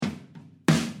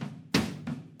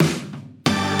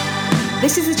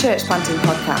This is the Church Planting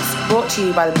Podcast, brought to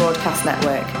you by the Broadcast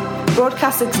Network.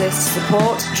 Broadcast exists to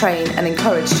support, train and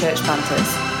encourage church planters.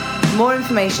 For more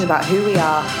information about who we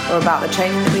are or about the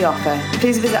training that we offer,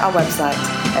 please visit our website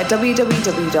at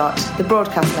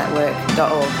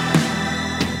www.thebroadcastnetwork.org.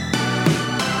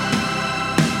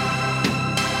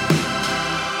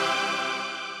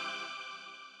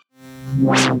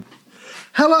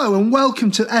 Hello and welcome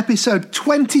to episode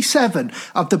 27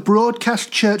 of the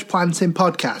Broadcast Church Planting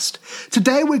Podcast.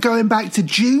 Today we're going back to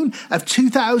June of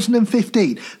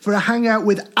 2015 for a hangout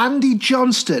with Andy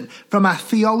Johnston from our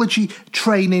theology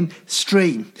training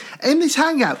stream. In this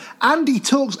hangout, Andy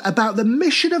talks about the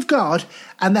mission of God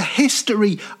and the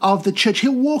history of the church.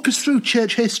 He'll walk us through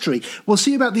church history. We'll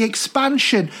see about the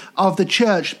expansion of the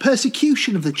church,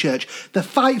 persecution of the church, the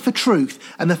fight for truth,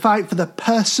 and the fight for the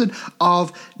person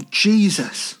of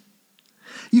Jesus.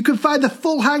 You can find the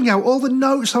full hangout, all the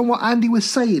notes on what Andy was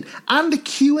saying, and a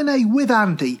Q&A with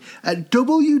Andy at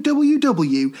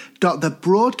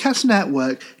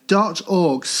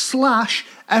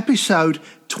www.thebroadcastnetwork.org/episode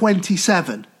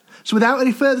 27. So without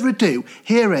any further ado,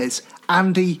 here is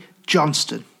Andy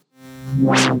Johnston.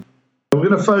 We're going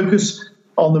to focus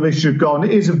on the mission of God.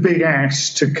 It is a big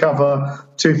ask to cover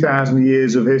 2,000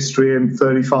 years of history in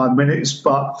 35 minutes,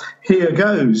 but here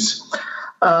goes.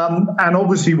 And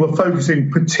obviously we're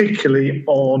focusing particularly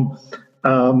on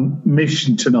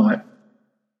mission tonight.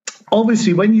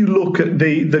 Obviously, when you look at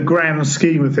the grand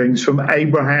scheme of things, from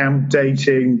Abraham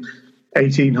dating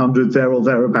 1800 there or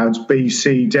thereabouts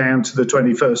BC down to the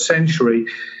 21st century,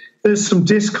 there's some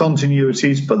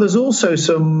discontinuities, but there's also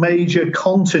some major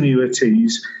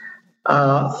continuities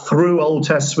through Old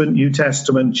Testament, New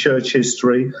Testament, church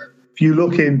history. If you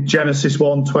look in Genesis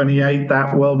 1:28,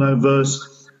 that well-known verse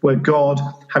where God,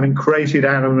 having created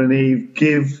Adam and Eve,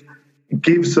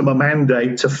 gives them a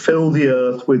mandate to fill the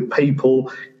earth with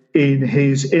people in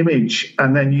his image.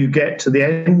 And then you get to the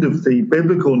end of the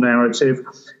biblical narrative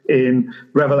in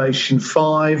Revelation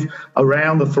 5.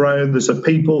 Around the throne, there's a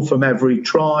people from every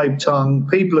tribe, tongue,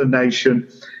 people and nation.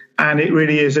 And it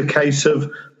really is a case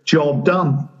of job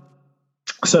done.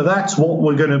 So that's what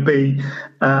we're going to be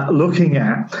looking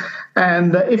at.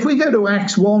 And if we go to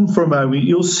Acts 1 for a moment,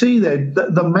 you'll see that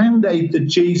the mandate that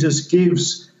Jesus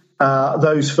gives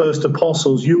those first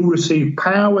apostles: you'll receive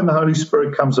power when the Holy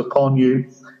Spirit comes upon you.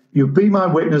 You'll be my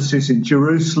witnesses in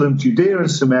Jerusalem, Judea and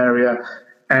Samaria,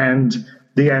 and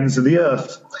the ends of the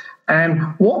earth.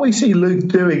 And what we see Luke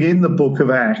doing in the book of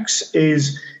Acts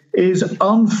is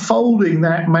unfolding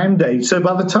that mandate. So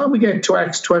by the time we get to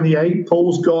Acts 28,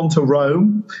 Paul's gone to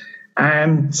Rome.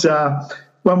 And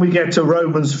when we get to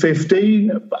Romans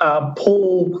 15,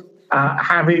 Paul,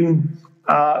 having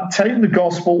taken the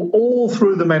gospel all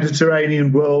through the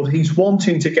Mediterranean world, he's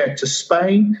wanting to get to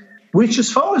Spain, which, as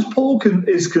far as Paul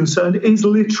is concerned, is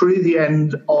literally the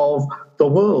end of the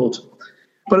world.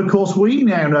 But, of course, we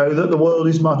now know that the world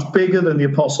is much bigger than the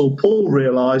Apostle Paul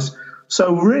realized.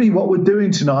 So really what we're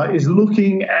doing tonight is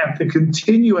looking at the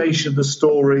continuation of the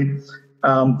story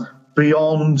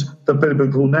beyond the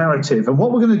biblical narrative. And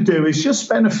what we're going to do is just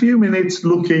spend a few minutes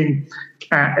looking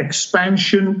at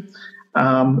expansion,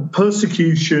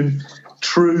 persecution,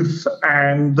 truth,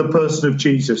 and the person of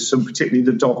Jesus, and particularly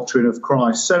the doctrine of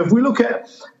Christ. So if we look at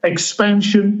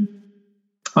expansion,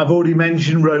 I've already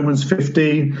mentioned Romans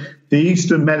 15, the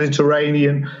Eastern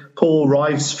Mediterranean. Paul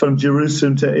writes from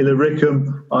Jerusalem to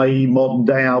Illyricum, i.e.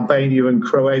 modern-day Albania and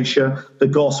Croatia. The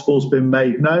gospel's been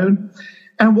made known.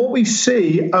 And what we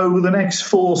see over the next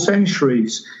 4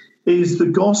 centuries is the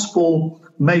gospel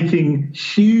making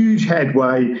huge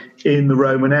headway in the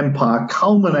Roman Empire,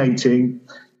 culminating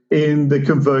in the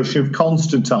conversion of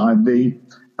Constantine, the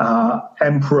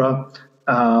emperor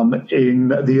in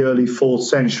the early 4th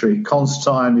century.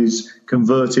 Constantine is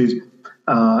converted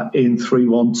in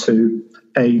 312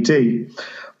 AD.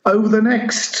 Over the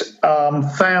next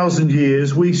 1,000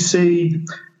 years, we see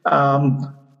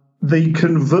the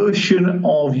conversion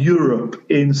of Europe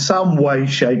in some way,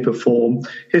 shape or form.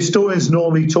 Historians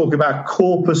normally talk about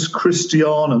Corpus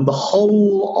Christianum, the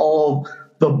whole of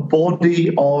the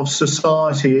body of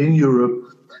society in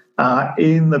Europe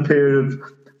in the period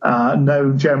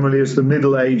known generally as the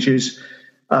Middle Ages,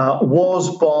 was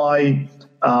by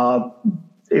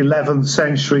 11th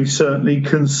century certainly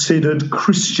considered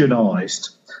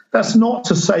Christianized. That's not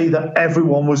to say that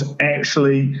everyone was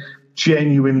actually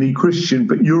genuinely Christian,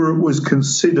 but Europe was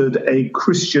considered a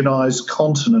Christianized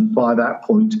continent by that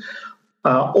point.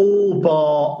 All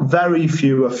bar very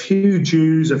few, a few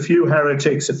Jews, a few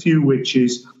heretics, a few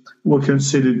witches were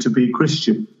considered to be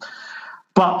Christian.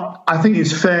 But I think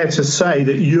it's fair to say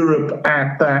that Europe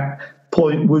at that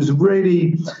point was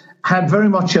really had very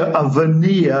much a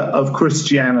veneer of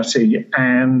Christianity,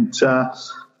 and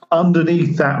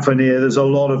underneath that veneer there's a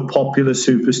lot of popular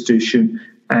superstition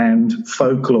and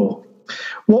folklore.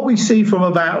 What we see from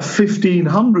about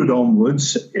 1500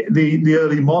 onwards, the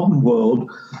early modern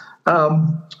world,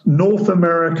 North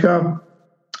America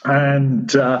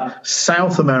and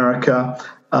South America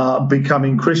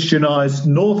becoming Christianized.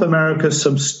 North America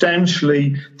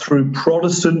substantially through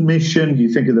Protestant mission. You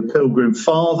think of the Pilgrim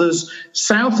Fathers.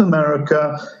 South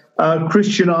America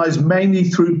Christianized mainly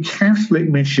through Catholic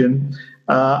mission,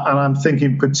 and I'm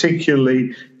thinking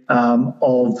particularly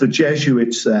of the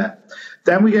Jesuits there.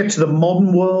 Then we get to the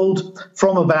modern world.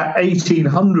 From about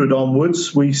 1800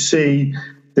 onwards, we see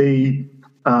the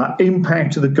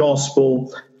impact of the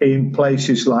gospel in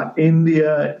places like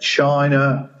India,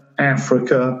 China,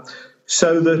 Africa,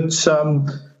 so that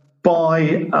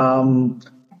by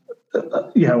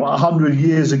 100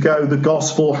 years ago, the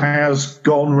gospel has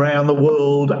gone around the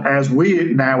world as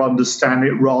we now understand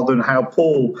it, rather than how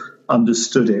Paul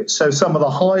understood it. So some of the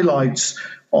highlights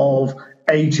of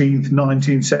 18th,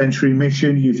 19th century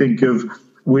mission, you think of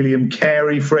William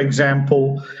Carey, for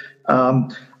example.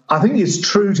 I think it's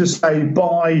true to say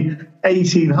by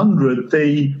 1800,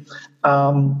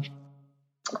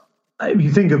 if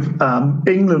you think of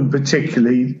England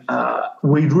particularly,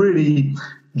 we'd really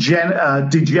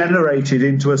degenerated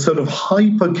into a sort of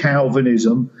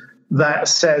hyper-Calvinism that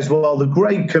says, well, the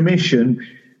Great Commission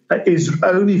is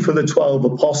only for the 12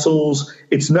 apostles.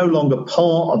 It's no longer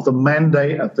part of the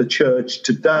mandate of the church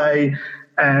today,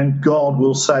 and God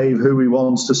will save who he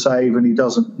wants to save, and he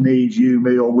doesn't need you,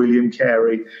 me, or William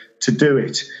Carey to do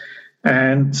it.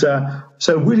 And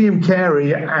so William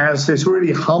Carey, as this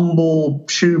really humble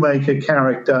shoemaker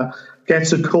character,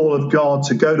 gets a call of God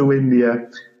to go to India.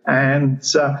 And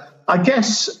I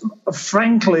guess,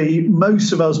 frankly,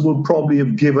 most of us would probably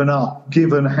have given up,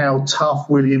 given how tough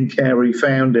William Carey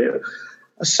found it.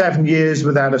 7 years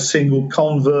without a single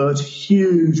convert,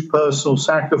 huge personal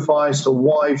sacrifice, a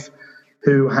wife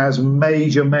who has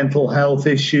major mental health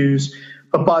issues.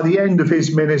 But by the end of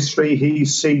his ministry,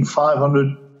 he's seen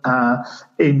 500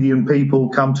 Indian people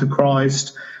come to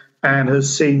Christ, and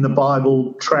has seen the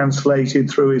Bible translated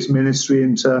through his ministry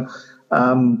into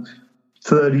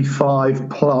 35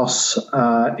 plus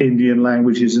Indian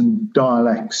languages and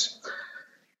dialects.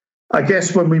 I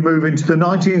guess when we move into the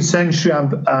 19th century,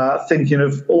 I'm thinking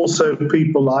of also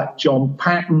people like John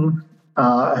Paton,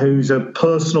 who's a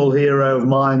personal hero of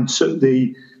mine, took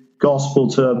the gospel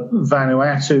to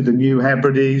Vanuatu, the New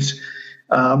Hebrides.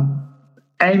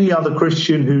 Any other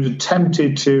Christian who's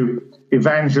attempted to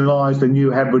evangelize the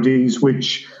New Hebrides,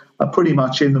 which are pretty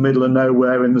much in the middle of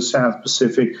nowhere in the South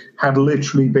Pacific, had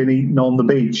literally been eaten on the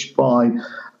beach by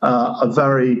a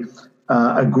very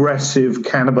aggressive,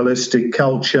 cannibalistic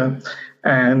culture.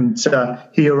 And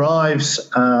he arrives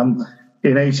in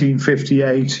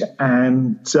 1858,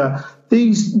 and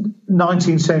these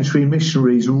 19th century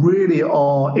missionaries really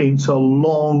are into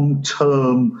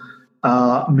long-term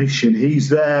mission. He's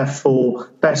there for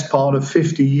best part of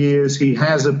 50 years. He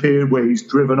has a period where he's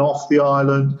driven off the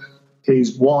island.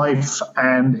 His wife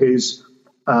and his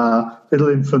little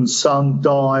infant son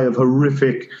die of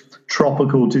horrific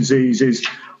tropical diseases.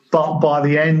 But by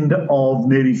the end of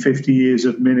nearly 50 years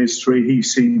of ministry,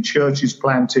 he's seen churches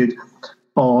planted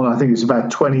on, I think it's about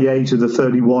 28 of the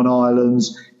 31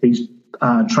 islands. He's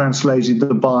translated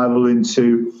the Bible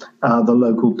into the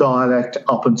local dialect.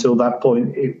 Up until that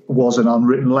point, it was an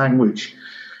unwritten language.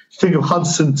 Think of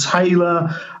Hudson Taylor,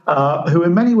 who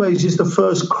in many ways is the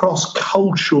first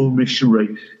cross-cultural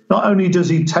missionary. Not only does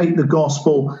he take the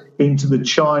gospel into the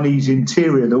Chinese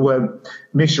interior, there were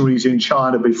missionaries in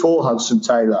China before Hudson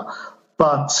Taylor,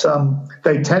 but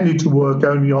they tended to work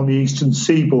only on the eastern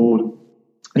seaboard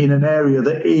in an area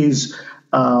that is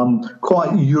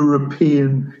quite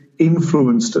European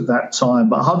influenced at that time.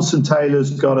 But Hudson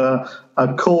Taylor's got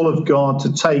a call of God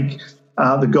to take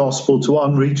the gospel to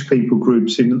unreached people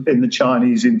groups in the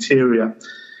Chinese interior.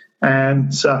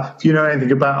 And if you know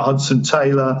anything about Hudson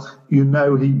Taylor, you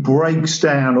know he breaks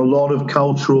down a lot of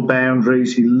cultural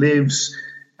boundaries. He lives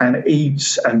and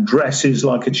eats and dresses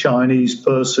like a Chinese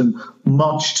person,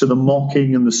 much to the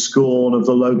mocking and the scorn of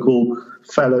the local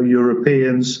fellow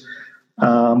Europeans.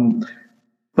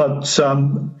 But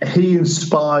he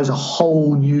inspires a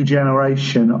whole new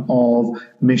generation of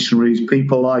missionaries,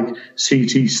 people like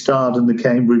C.T. Studd and the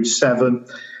Cambridge Seven.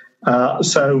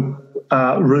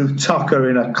 Ruth Tucker,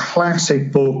 in a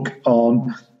classic book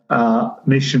on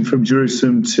mission from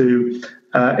Jerusalem to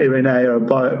Irenea, a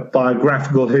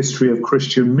biographical history of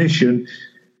Christian mission,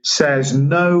 says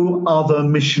no other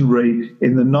missionary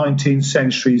in the 19th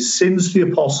century since the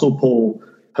Apostle Paul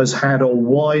has had a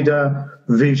wider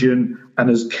vision and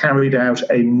has carried out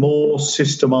a more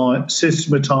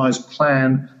systematized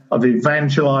plan of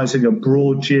evangelizing a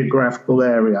broad geographical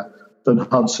area than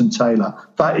Hudson Taylor.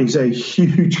 That is a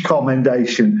huge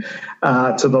commendation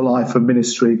to the life and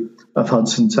ministry of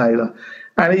Hudson Taylor.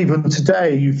 And even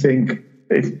today, you think,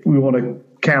 if we want to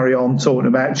carry on talking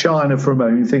about China for a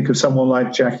moment, you think of someone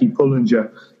like Jackie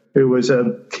Pullinger, who was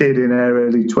a kid in her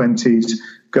early 20s,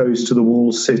 goes to the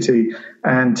walled city,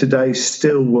 and today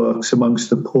still works amongst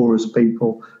the poorest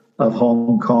people of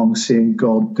Hong Kong, seeing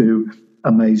God do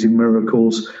amazing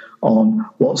miracles on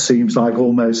what seems like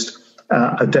almost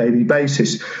a daily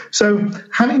basis. So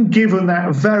having given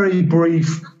that very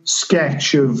brief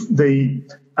sketch of the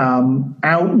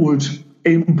outward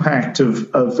impact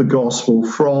of the gospel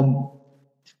from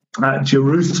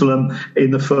Jerusalem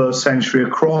in the first century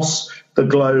across the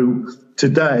globe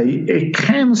today, it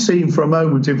can seem for a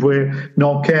moment, if we're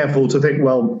not careful, to think,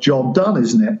 well, job done,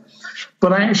 isn't it?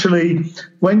 But actually,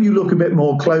 when you look a bit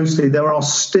more closely, there are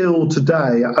still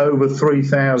today over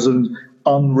 3,000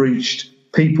 unreached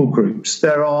people groups.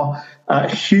 There are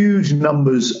huge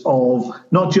numbers of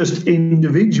not just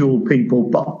individual people,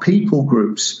 but people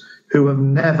groups who have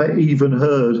never even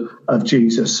heard of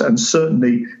Jesus and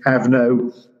certainly have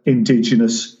no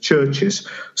indigenous churches.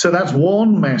 So that's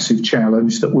one massive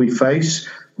challenge that we face,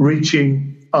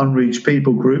 reaching unreached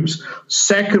people groups.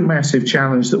 Second massive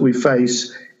challenge that we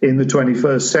face in the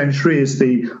 21st century is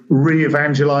the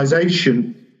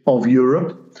re-evangelization of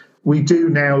Europe. We do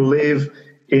now live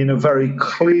in a very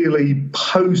clearly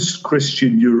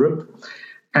post-Christian Europe,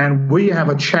 and we have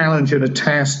a challenge and a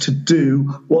task to do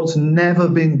what's never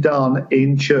been done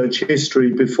in church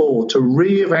history before, to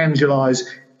re-evangelize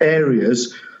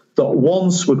areas that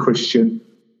once were Christian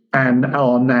and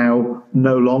are now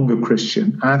no longer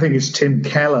Christian. And I think it's Tim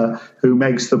Keller who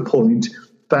makes the point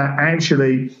that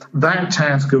actually that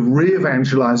task of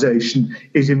re-evangelization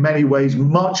is in many ways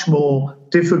much more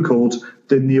difficult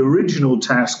than the original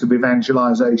task of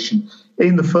evangelization.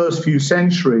 In the first few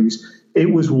centuries,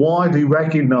 it was widely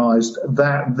recognized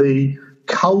that the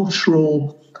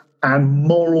cultural and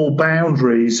moral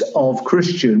boundaries of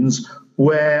Christians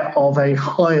were of a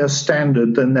higher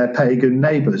standard than their pagan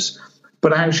neighbors.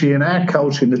 But actually in our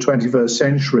culture in the 21st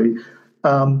century,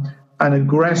 an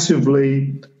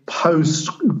aggressively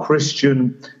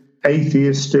post-Christian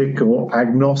atheistic or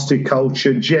agnostic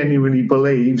culture genuinely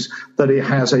believes that it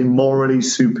has a morally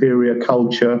superior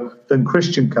culture than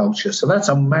Christian culture. So that's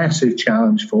a massive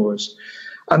challenge for us.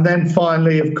 And then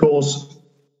finally, of course,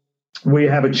 we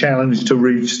have a challenge to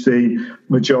reach the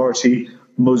majority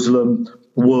Muslim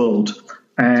world.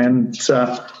 And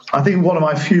I think one of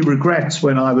my few regrets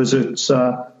when I was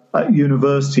at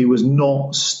university was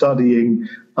not studying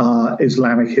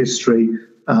Islamic history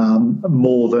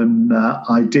more than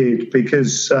I did,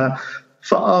 because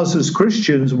for us as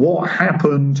Christians, what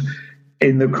happened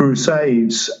in the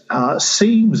Crusades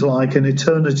seems like an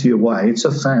eternity away. It's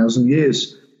 1,000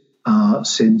 years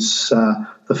since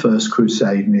the First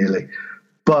Crusade, nearly.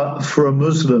 But for a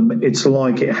Muslim, it's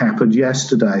like it happened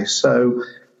yesterday. So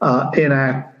in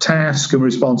our task and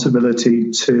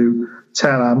responsibility to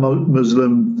tell our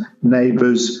Muslim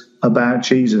neighbours about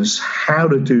Jesus, how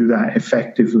to do that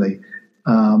effectively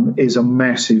is a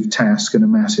massive task and a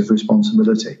massive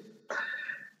responsibility.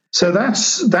 So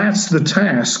that's the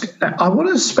task. I want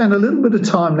to spend a little bit of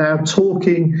time now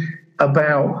talking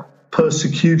about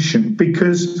persecution,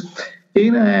 because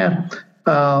in our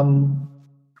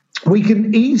we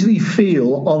can easily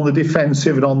feel on the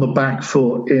defensive and on the back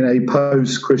foot in a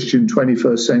post-Christian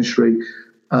 21st century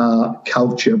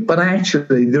culture. But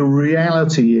actually, the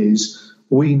reality is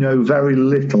we know very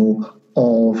little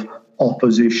of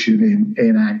opposition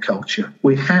in our culture.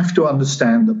 We have to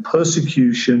understand that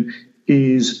persecution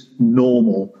is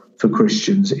normal for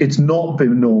Christians. It's not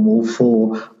been normal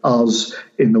for us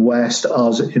in the West,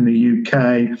 us in the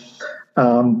UK.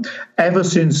 Ever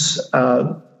since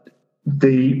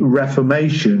the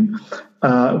Reformation,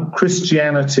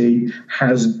 Christianity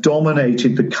has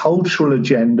dominated the cultural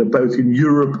agenda both in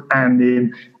Europe and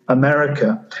in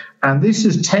America. And this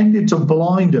has tended to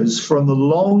blind us from the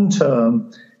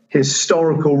long-term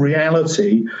historical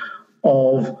reality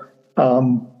of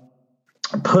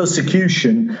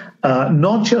persecution,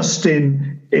 not just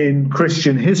in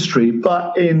Christian history,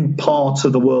 but in parts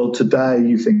of the world today.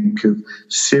 You think of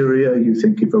Syria, you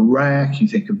think of Iraq, you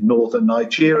think of northern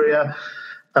Nigeria.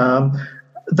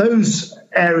 Those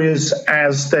areas,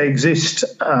 as they exist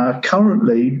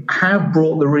currently, have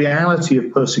brought the reality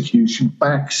of persecution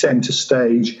back centre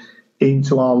stage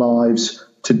into our lives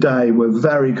today. We're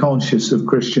very conscious of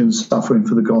Christians suffering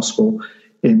for the gospel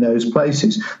in those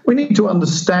places. We need to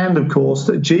understand, of course,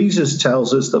 that Jesus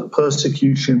tells us that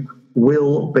persecution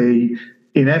will be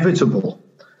inevitable.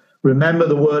 Remember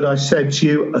the word I said to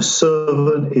you, a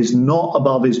servant is not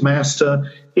above his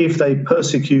master. If they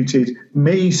persecuted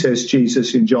me, says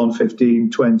Jesus in John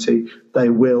 15:20, they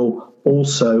will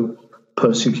also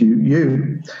persecute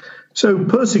you. So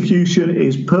persecution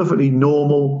is perfectly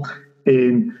normal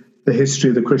in the history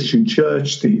of the Christian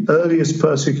church. The earliest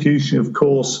persecution, of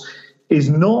course, is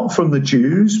not from the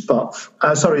Jews,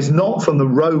 is not from the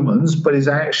Romans, but is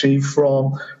actually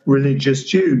from religious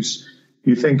Jews.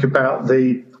 You think about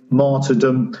the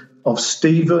martyrdom of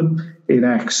Stephen in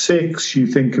Acts 6. You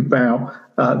think about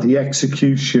the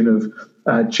execution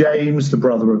of James, the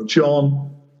brother of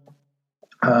John.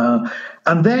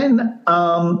 And then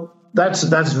that's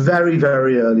very,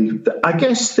 very early. I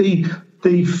guess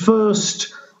the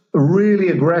first really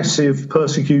aggressive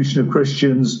persecution of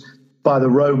Christians by the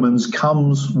Romans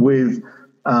comes with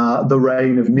the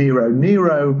reign of Nero.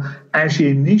 Nero actually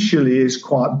initially is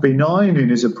quite benign in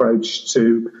his approach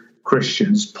to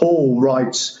Christians. Paul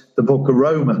writes the book of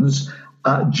Romans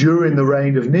during the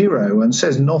reign of Nero and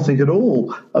says nothing at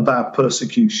all about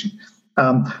persecution.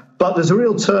 But there's a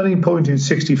real turning point in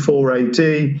 64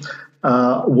 AD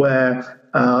where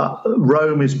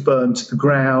Rome is burned to the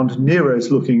ground. Nero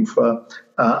is looking for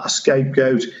a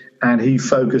scapegoat, and he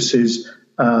focuses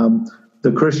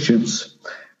the Christians.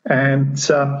 And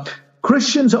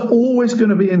Christians are always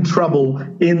going to be in trouble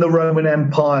in the Roman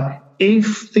Empire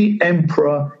if the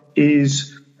emperor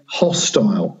is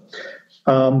hostile,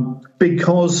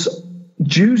 because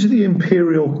due to the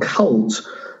imperial cult,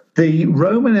 the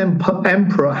Roman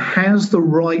emperor has the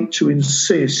right to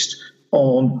insist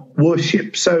on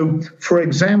worship. So, for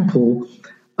example,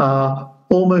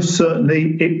 almost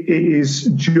certainly it is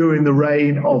during the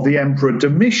reign of the Emperor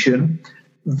Domitian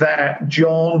that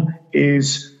John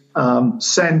is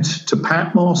sent to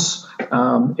Patmos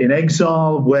in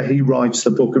exile, where he writes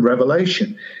the book of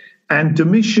Revelation. And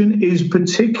Domitian is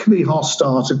particularly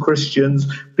hostile to Christians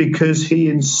because he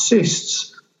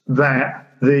insists that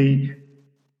the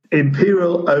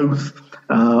imperial oath,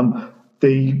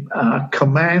 the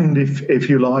command, if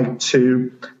you like,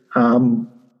 to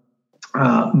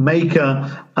make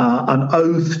an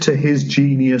oath to his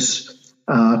genius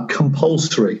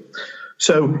compulsory.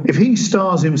 So if he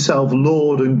stars himself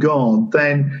Lord and God,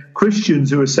 then Christians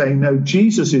who are saying, no,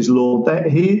 Jesus is Lord, that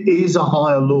he is a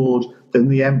higher Lord than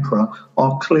the emperor,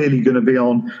 are clearly going to be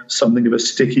on something of a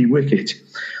sticky wicket.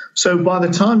 So by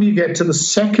the time you get to the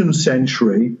 2nd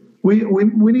century, we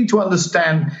need to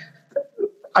understand,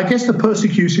 I guess the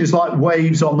persecution is like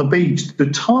waves on the beach.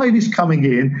 The tide is coming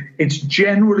in, it's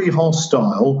generally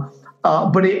hostile,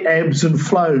 but it ebbs and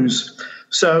flows.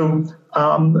 So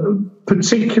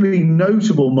particularly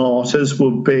notable martyrs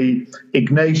would be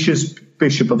Ignatius,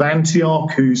 Bishop of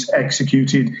Antioch, who's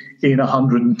executed in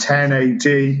 110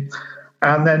 AD,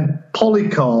 and then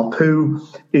Polycarp, who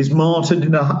is martyred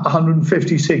in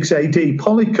 156 AD.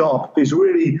 Polycarp is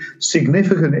really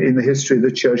significant in the history of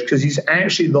the church because he's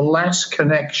actually the last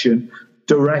connection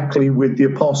directly with the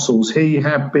apostles. He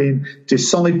had been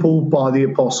discipled by the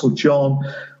apostle John.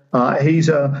 He's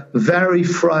a very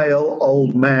frail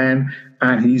old man,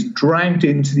 and he's dragged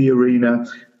into the arena,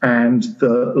 and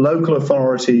the local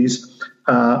authorities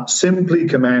simply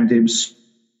command him,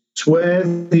 swear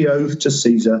the oath to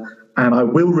Caesar, and I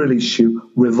will release you,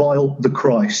 revile the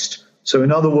Christ. So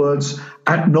in other words,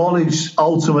 acknowledge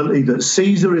ultimately that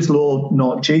Caesar is Lord,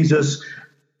 not Jesus,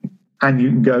 and you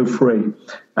can go free.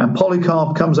 And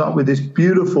Polycarp comes up with this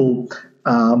beautiful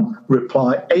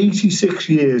reply. 86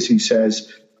 years, he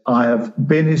says, I have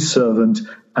been his servant,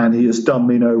 and he has done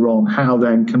me no wrong. How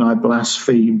then can I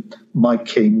blaspheme my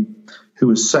king who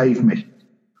has saved me?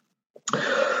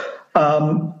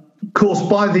 Of course,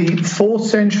 by the 4th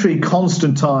century,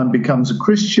 Constantine becomes a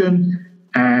Christian,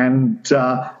 and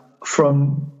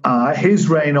from his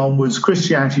reign onwards,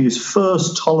 Christianity is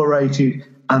first tolerated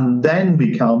and then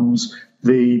becomes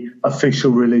the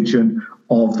official religion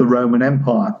of the Roman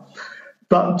Empire.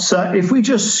 But if we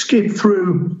just skip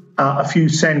through a few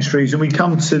centuries and we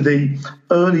come to the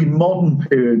early modern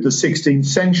period, the 16th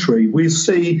century, we'll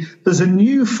see there's a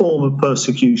new form of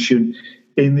persecution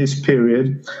in this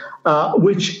period,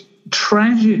 which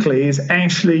tragically is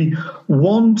actually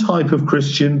one type of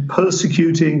Christian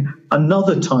persecuting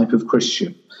another type of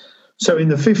Christian. So in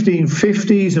the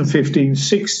 1550s and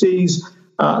 1560s,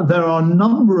 there are a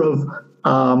number of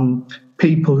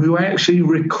people who actually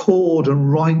record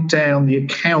and write down the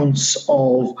accounts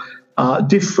of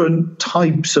different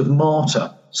types of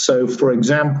martyr. So, for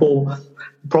example,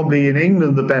 Probably in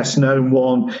England, the best known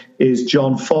one is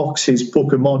John Fox, his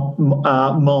Book of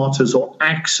Martyrs, or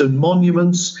Acts and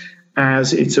Monuments,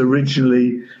 as it's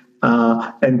originally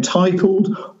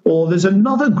entitled. Or there's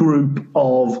another group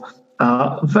of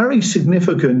very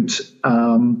significant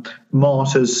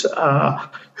martyrs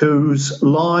whose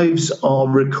lives are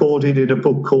recorded in a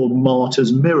book called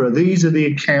Martyr's Mirror. These are the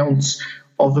accounts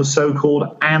of the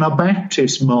so-called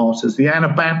Anabaptist martyrs. The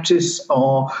Anabaptists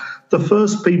are the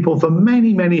first people for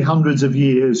many, many hundreds of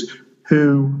years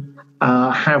who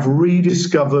have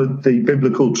rediscovered the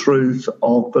biblical truth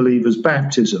of believers'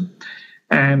 baptism.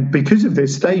 And because of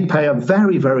this, they pay a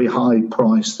very, very high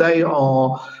price. They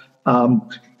are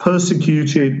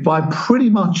persecuted by pretty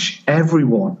much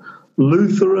everyone.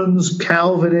 Lutherans,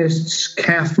 Calvinists,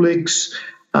 Catholics,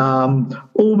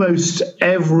 almost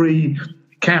every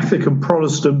Catholic and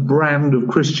Protestant brand of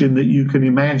Christian that you can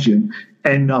imagine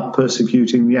end up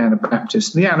persecuting the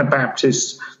Anabaptists. The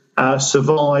Anabaptists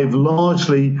survive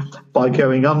largely by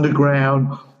going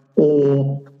underground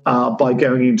or by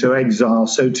going into exile.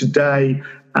 So today,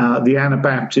 the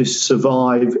Anabaptists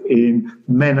survive in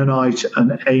Mennonite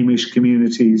and Amish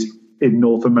communities in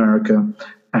North America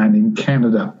and in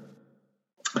Canada.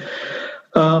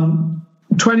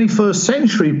 21st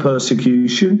century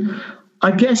persecution,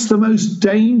 I guess the most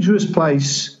dangerous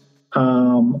place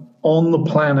on the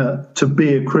planet to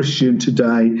be a Christian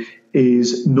today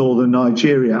is northern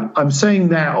Nigeria. I'm saying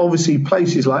that obviously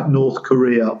places like North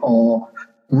Korea are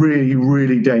really,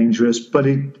 really dangerous, but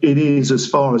it is, as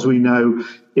far as we know,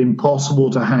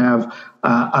 impossible to have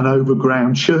an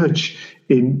overground church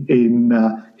in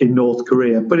North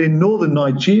Korea. But in northern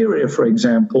Nigeria, for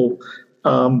example,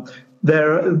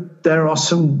 there are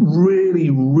some really,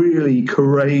 really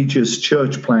courageous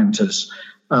church planters.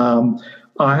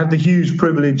 I had the huge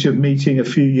privilege of meeting a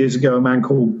few years ago a man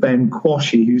called Ben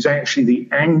Kwashi, who's actually the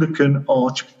Anglican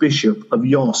Archbishop of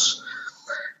Jos.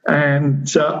 And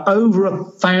over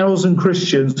 1,000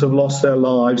 Christians have lost their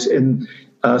lives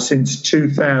since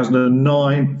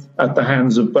 2009 at the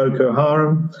hands of Boko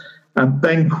Haram. And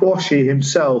Ben Kwashi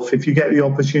himself, if you get the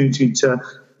opportunity to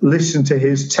listen to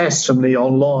his testimony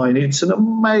online, it's an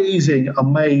amazing,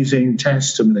 amazing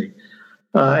testimony.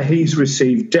 He's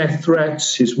received death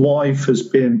threats. His wife has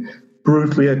been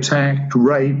brutally attacked,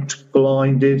 raped,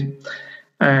 blinded.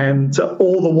 And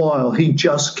all the while, he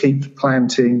just keeps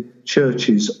planting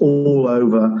churches all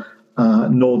over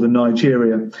northern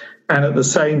Nigeria. And at the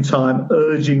same time,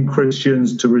 urging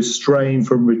Christians to restrain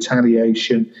from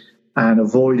retaliation and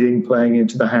avoiding playing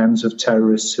into the hands of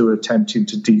terrorists who are attempting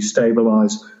to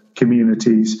destabilize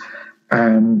communities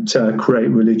and create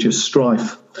religious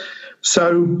strife.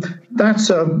 So that's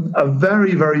a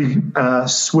very, very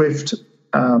swift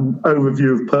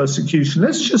overview of persecution.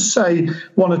 Let's just say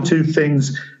one or two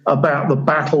things about the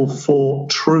battle for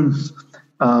truth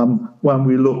when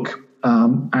we look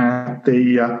at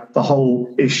the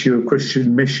whole issue of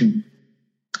Christian mission.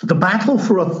 The battle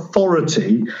for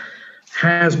authority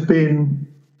has been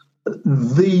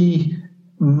the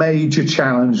major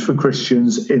challenge for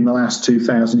Christians in the last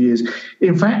 2,000 years.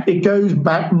 In fact, it goes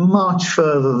back much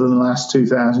further than the last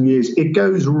 2,000 years. It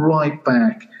goes right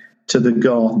back to the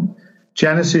garden.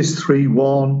 Genesis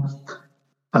 3:1,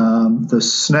 the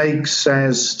snake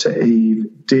says to Eve,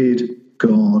 "Did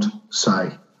God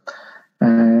say?"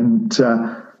 And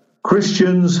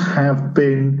Christians have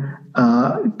been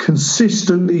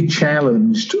consistently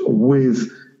challenged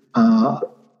with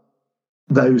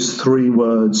those three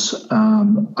words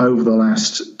over the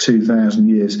last 2,000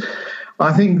 years.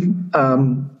 I think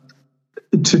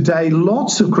today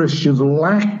lots of Christians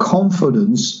lack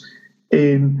confidence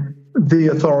in the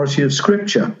authority of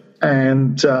Scripture.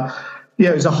 And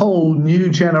there's a whole new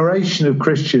generation of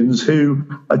Christians who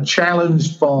are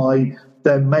challenged by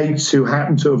their mates who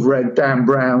happen to have read Dan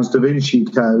Brown's Da Vinci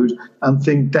Code and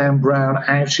think Dan Brown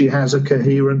actually has a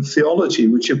coherent theology,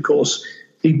 which of course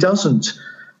he doesn't.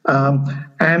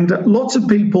 And lots of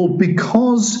people,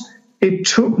 because it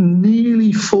took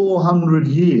nearly 400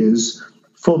 years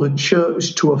for the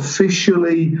church to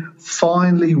officially,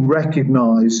 finally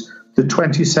recognize the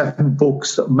 27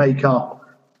 books that make up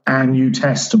our New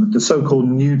Testament, the so-called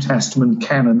New Testament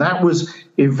canon. That was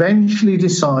eventually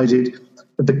decided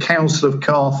at the Council of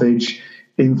Carthage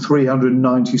in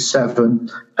 397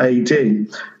 AD.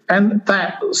 And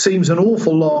that seems an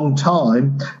awful long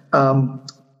time,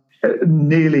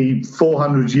 nearly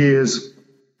 400 years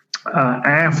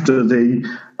after the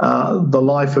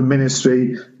life and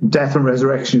ministry, death and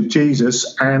resurrection of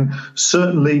Jesus, and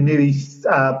certainly nearly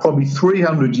probably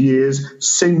 300 years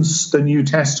since the New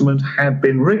Testament had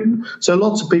been written. So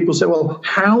lots of people say, well,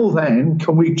 how then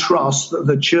can we trust that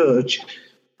the church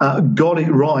got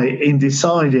it right in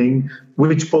deciding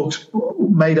which books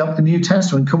made up the New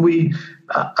Testament? Can we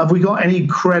have we got any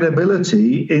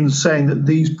credibility in saying that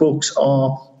these books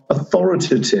are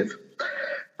authoritative?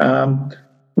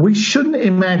 We shouldn't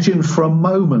imagine for a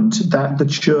moment that the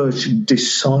church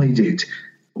decided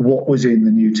what was in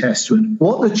the New Testament.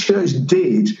 What the church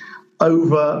did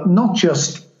over not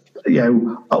just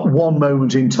at one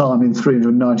moment in time in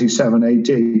 397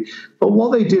 AD, but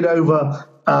what they did over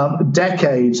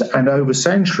decades and over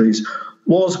centuries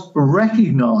was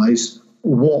recognize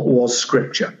what was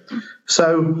Scripture.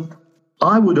 So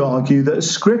I would argue that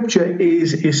Scripture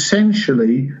is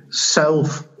essentially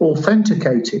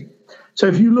self-authenticating. So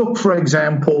if you look, for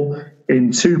example,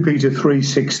 in 2 Peter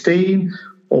 3:16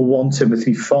 or 1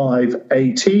 Timothy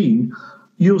 5:18,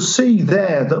 you'll see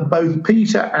there that both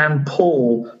Peter and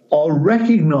Paul are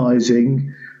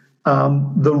recognizing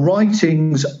the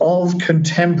writings of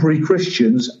contemporary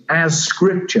Christians as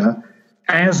Scripture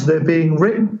as they're being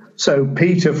written. So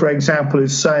Peter, for example,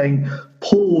 is saying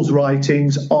Paul's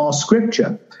writings are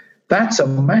Scripture. That's a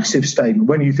massive statement.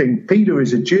 When you think Peter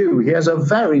is a Jew, he has a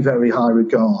very, very high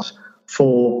regard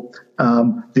for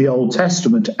the Old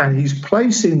Testament, and he's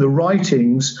placing the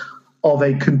writings of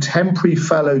a contemporary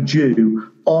fellow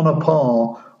Jew on a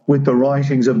par with the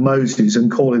writings of Moses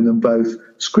and calling them both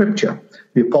Scripture.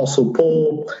 The Apostle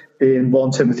Paul in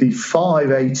 1 Timothy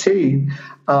 5:18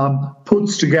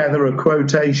 puts together a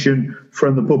quotation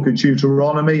from the book of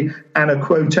Deuteronomy and a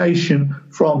quotation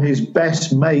from his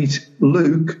best mate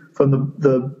Luke, from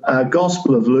the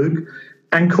Gospel of Luke,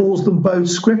 and calls them both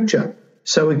Scripture.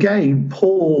 So again,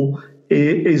 Paul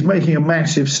is making a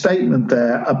massive statement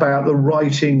there about the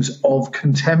writings of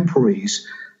contemporaries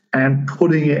and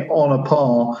putting it on a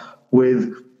par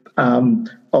with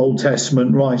Old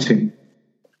Testament writing.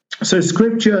 So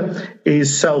Scripture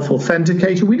is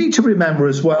self-authenticating. We need to remember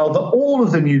as well that all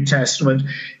of the New Testament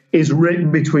is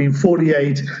written between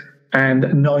 48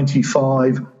 and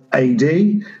 95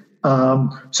 AD.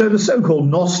 So the so-called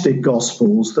Gnostic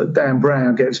Gospels that Dan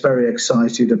Brown gets very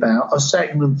excited about are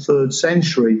 2nd and 3rd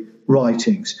century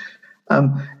writings.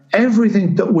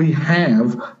 Everything that we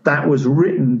have that was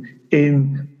written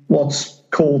in what's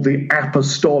called the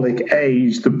Apostolic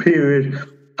Age, the period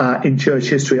in church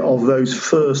history of those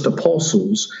first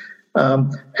apostles,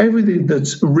 everything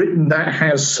that's written that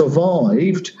has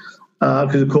survived,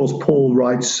 because of course Paul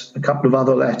writes a couple of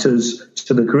other letters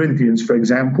to the Corinthians, for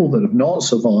example, that have not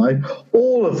survived.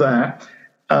 All of that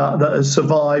that has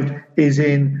survived is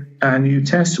in our New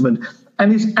Testament,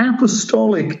 and it's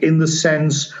apostolic in the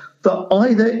sense that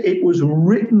either it was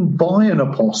written by an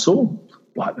apostle,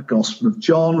 like the Gospel of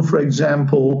John, for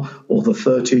example, or the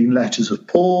 13 letters of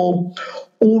Paul,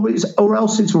 or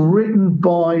else it's written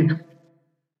by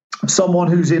someone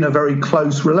who's in a very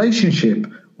close relationship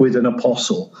with an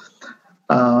apostle.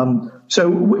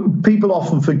 So people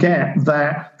often forget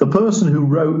that the person who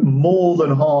wrote more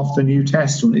than half the New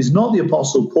Testament is not the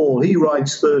Apostle Paul. He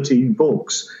writes 13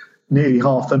 books, nearly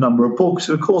half the number of books.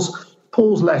 Of course,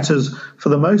 Paul's letters, for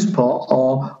the most part,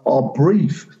 are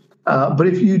brief. But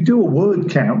if you do a word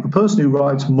count, the person who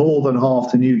writes more than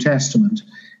half the New Testament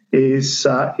is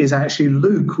actually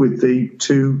Luke, with the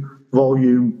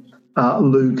 2-volume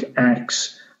Luke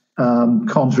Acts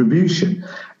contribution.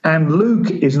 And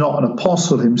Luke is not an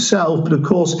apostle himself, but of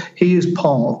course he is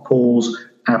part of Paul's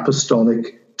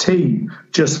apostolic team,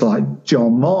 just like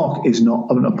John Mark is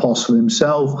not an apostle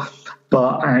himself,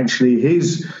 but actually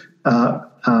his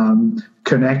apostolic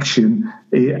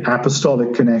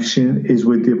connection is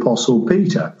with the apostle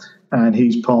Peter, and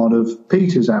he's part of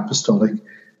Peter's apostolic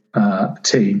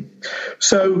team.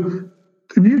 So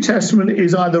the New Testament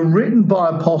is either written by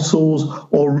apostles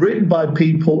or written by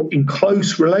people in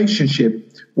close relationship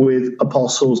with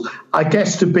apostles. I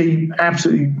guess, to be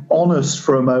absolutely honest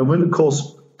for a moment, of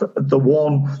course, the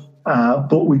one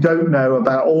book we don't know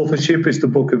about authorship is the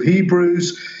book of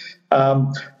Hebrews.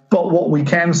 But what we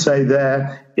can say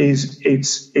there is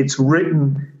it's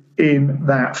written in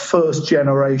that first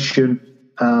generation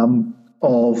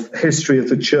of history of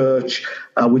the church.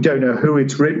 We don't know who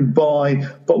it's written by,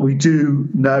 but we do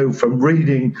know from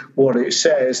reading what it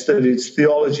says that its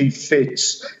theology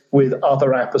fits with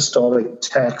other apostolic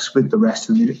texts with the rest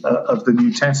of the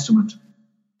New Testament.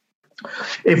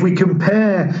 If we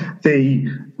compare the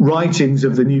writings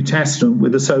of the New Testament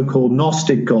with the so-called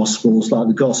Gnostic Gospels, like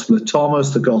the Gospel of Thomas,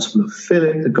 the Gospel of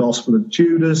Philip, the Gospel of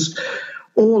Judas,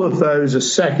 all of those are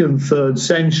 2nd, 3rd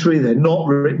century. They're not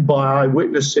written by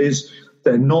eyewitnesses.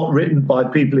 They're not written by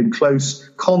people in close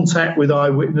contact with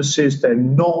eyewitnesses. They're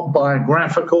not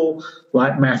biographical,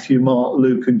 like Matthew, Mark,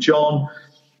 Luke, and John.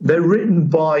 They're written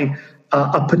by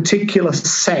a particular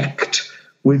sect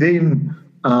within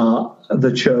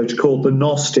the church called the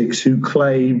Gnostics, who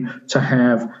claim to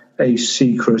have a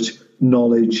secret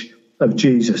knowledge of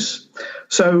Jesus.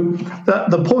 So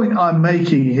the point I'm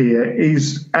making here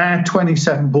is our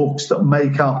 27 books that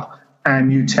make up our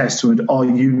New Testament are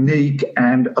unique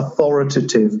and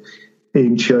authoritative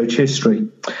in church history.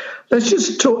 Let's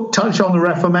just touch on the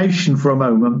Reformation for a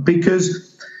moment,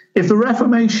 because if the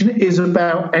Reformation is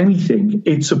about anything,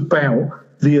 it's about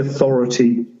the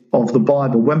authority of the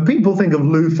Bible. When people think of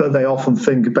Luther, they often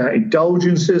think about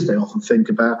indulgences, they often think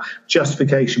about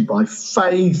justification by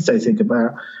faith, they think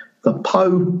about the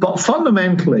Pope, but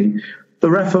fundamentally, the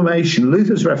Reformation,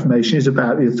 Luther's Reformation, is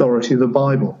about the authority of the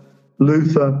Bible.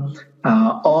 Luther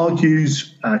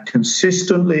argues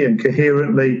consistently and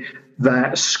coherently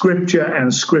that Scripture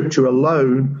and Scripture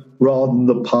alone, rather than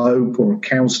the Pope or a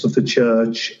council of the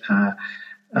church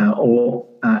or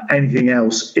anything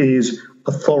else, is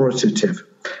authoritative.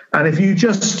 And if you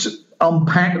just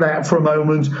unpack that for a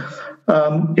moment,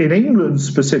 in England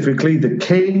specifically, the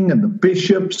king and the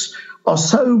bishops are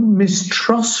so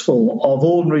mistrustful of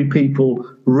ordinary people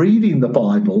reading the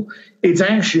Bible, it's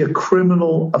actually a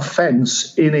criminal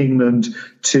offence in England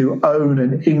to own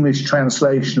an English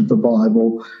translation of the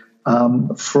Bible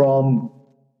from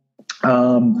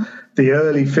the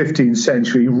early 15th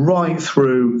century right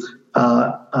through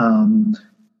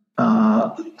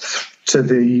to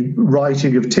the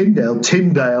writing of Tyndale.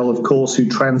 Tyndale, of course, who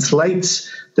translates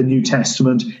the New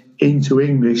Testament into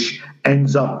English,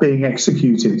 ends up being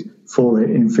executed for it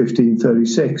in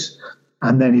 1536.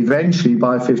 And then eventually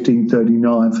by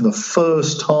 1539, for the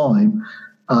first time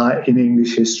in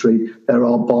English history, there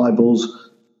are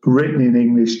Bibles written in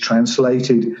English,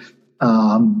 translated,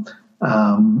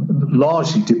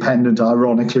 largely dependent,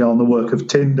 ironically, on the work of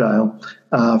Tyndale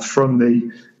from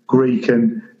the Greek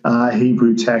and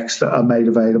Hebrew texts that are made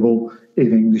available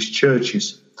in English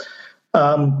churches.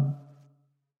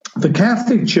 The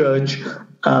Catholic Church,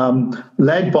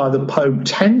 led by the Pope,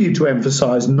 tended to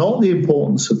emphasize not the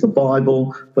importance of the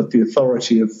Bible, but the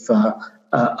authority of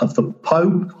the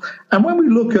Pope. And when we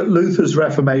look at Luther's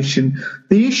Reformation,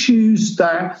 the issues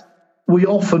that we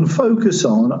often focus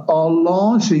on are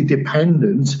largely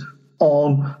dependent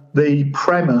on the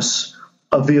premise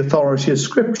of the authority of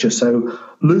Scripture. So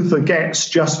Luther gets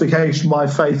justification by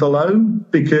faith alone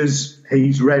because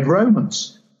he's read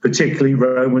Romans, particularly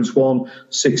Romans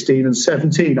 1:16 and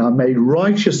 17. I'm made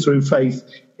righteous through faith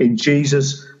in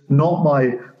Jesus, not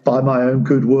by my own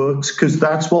good works, because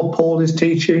that's what Paul is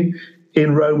teaching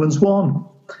in Romans 1.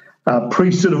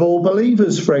 Priesthood of all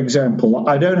believers, for example.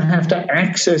 I don't have to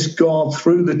access God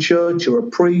through the church or a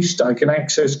priest. I can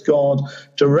access God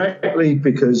directly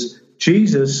because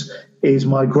Jesus is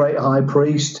my great high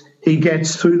priest. He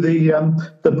gets through the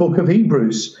book of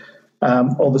Hebrews.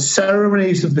 Or the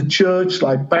ceremonies of the church,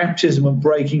 like baptism and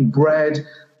breaking bread,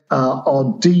 are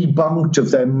debunked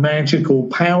of their magical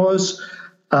powers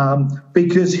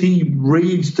because he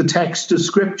reads the text of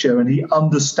Scripture and he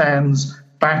understands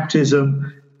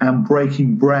baptism and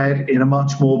breaking bread in a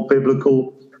much more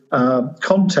biblical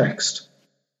context.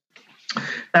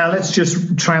 Now, let's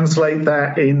just translate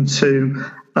that into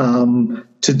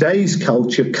today's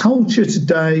culture. Culture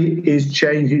today is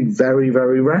changing very,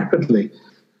 very rapidly.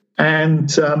 And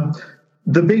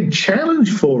the big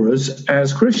challenge for us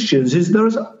as Christians is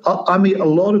there's, a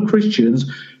lot of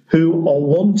Christians who are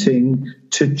wanting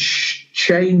to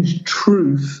change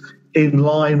truth in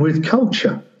line with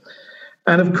culture.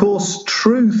 And of course,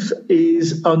 truth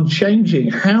is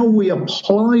unchanging. How we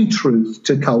apply truth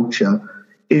to culture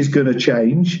is going to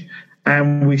change.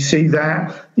 And we see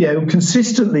that,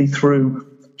 consistently through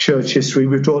church history.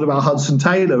 We've talked about Hudson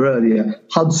Taylor earlier.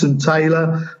 Hudson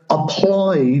Taylor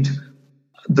applied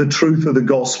the truth of the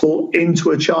gospel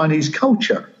into a Chinese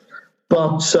culture.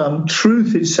 But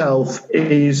truth itself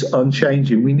is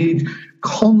unchanging. We need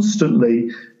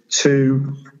constantly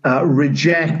to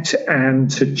reject and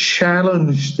to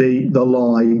challenge the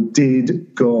lie,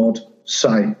 did God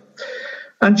say?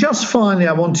 And just finally,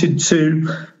 I wanted to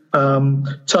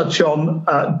touch on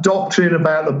doctrine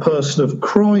about the person of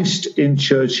Christ in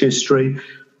church history.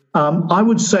 I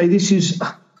would say this is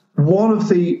one of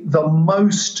the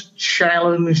most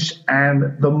challenged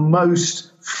and the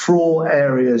most fraught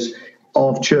areas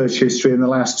of church history in the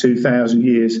last 2,000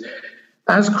 years.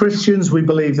 As Christians, we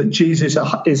believe that Jesus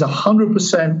is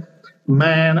 100%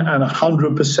 man and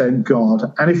 100%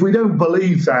 God. And if we don't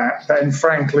believe that, then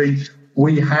frankly,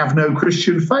 we have no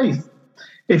Christian faith.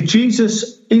 If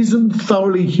Jesus isn't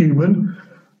thoroughly human,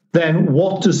 then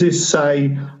what does this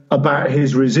say about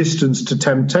his resistance to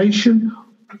temptation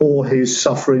or his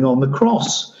suffering on the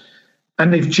cross?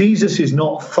 And if Jesus is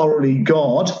not thoroughly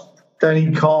God, then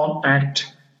he can't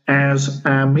act as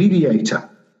our mediator.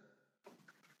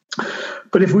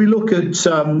 But if we look at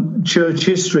church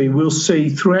history, we'll see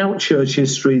throughout church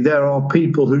history there are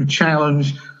people who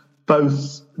challenge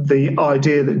both the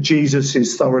idea that Jesus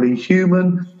is thoroughly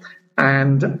human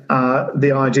and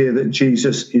the idea that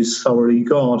Jesus is thoroughly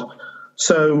God.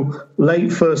 So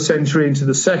late first century into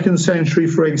the second century,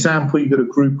 for example, you've got a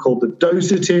group called the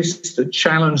Docetists that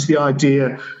challenged the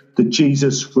idea that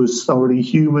Jesus was thoroughly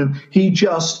human. He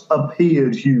just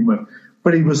appeared human,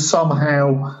 but he was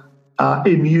somehow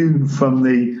immune from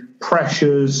the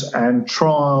pressures and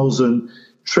trials and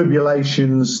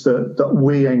tribulations that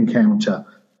we encounter.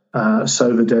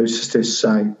 So the Docetists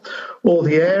say. Or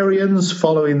the Arians,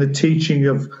 following the teaching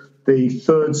of the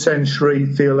 3rd century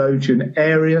theologian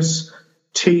Arius,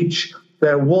 teach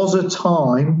there was a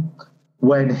time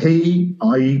when he,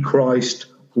 i.e. Christ,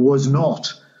 was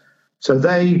not. So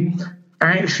they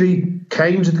actually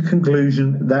came to the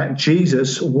conclusion that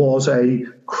Jesus was a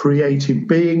created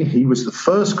being. He was the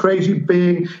first created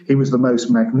being. He was the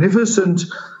most magnificent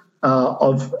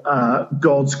of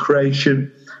God's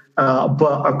creation.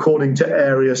 But according to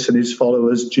Arius and his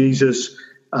followers, Jesus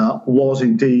was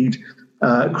indeed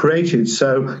created.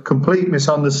 So complete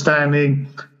misunderstanding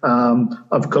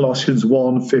of Colossians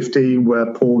 1:15,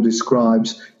 where Paul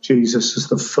describes Jesus as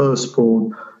the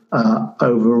firstborn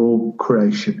over all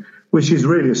creation, which is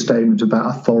really a statement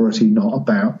about authority, not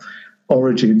about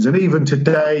origins. And even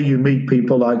today, you meet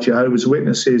people like Jehovah's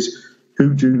Witnesses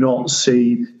who do not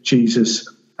see Jesus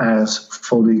as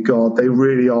fully God. They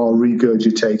really are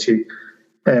regurgitating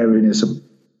Arianism.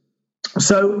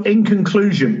 So, in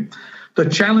conclusion, the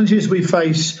challenges we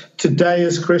face today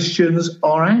as Christians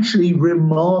are actually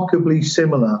remarkably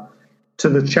similar to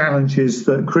the challenges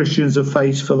that Christians have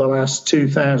faced for the last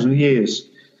 2,000 years.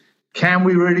 Can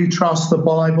we really trust the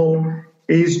Bible?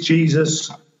 Is Jesus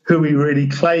who he really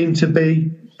claimed to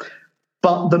be?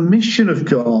 But the mission of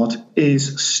God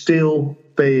is still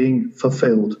being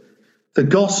fulfilled. The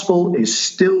gospel is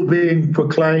still being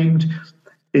proclaimed.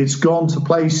 It's gone to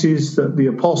places that the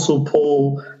Apostle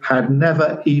Paul had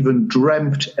never even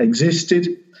dreamt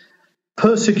existed.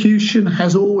 Persecution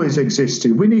has always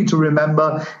existed. We need to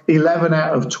remember 11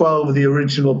 out of 12 of the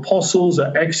original apostles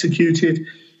are executed.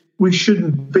 We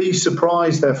shouldn't be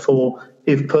surprised, therefore,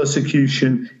 if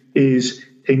persecution is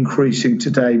increasing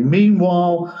today.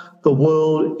 Meanwhile, the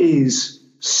world is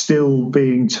still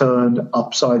being turned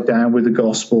upside down with the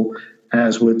gospel,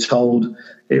 as we're told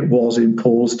it was in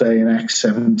Paul's day in Acts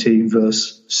 17,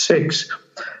 verse 6.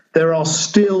 There are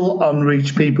still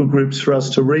unreached people groups for us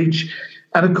to reach.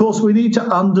 And of course, we need to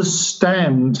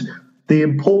understand the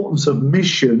importance of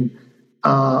mission,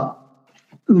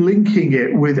 linking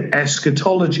it with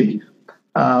eschatology.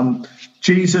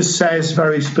 Jesus says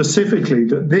very specifically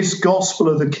that this gospel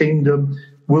of the kingdom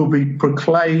will be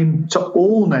proclaimed to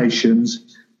all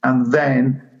nations, and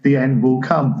then the end will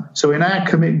come. So in our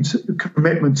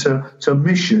commitment to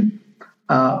mission,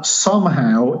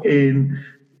 somehow in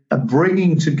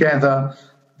bringing together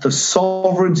the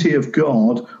sovereignty of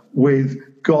God with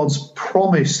God's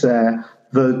promise there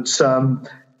that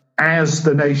as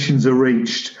the nations are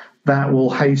reached, that will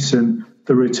hasten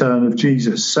the return of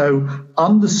Jesus. So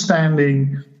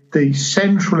understanding the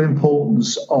central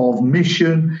importance of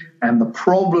mission and the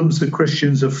problems that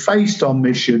Christians have faced on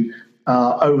mission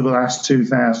over the last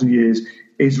 2,000 years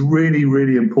is really,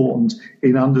 really important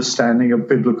in understanding of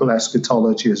biblical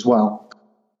eschatology as well.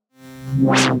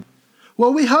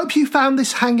 Well, we hope you found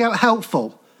this hangout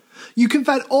helpful. You can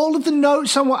find all of the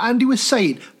notes on what Andy was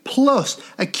saying, plus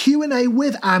a Q&A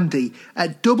with Andy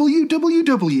at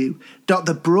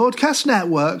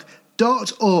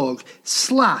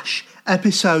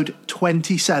www.thebroadcastnetwork.org/episode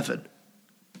 27.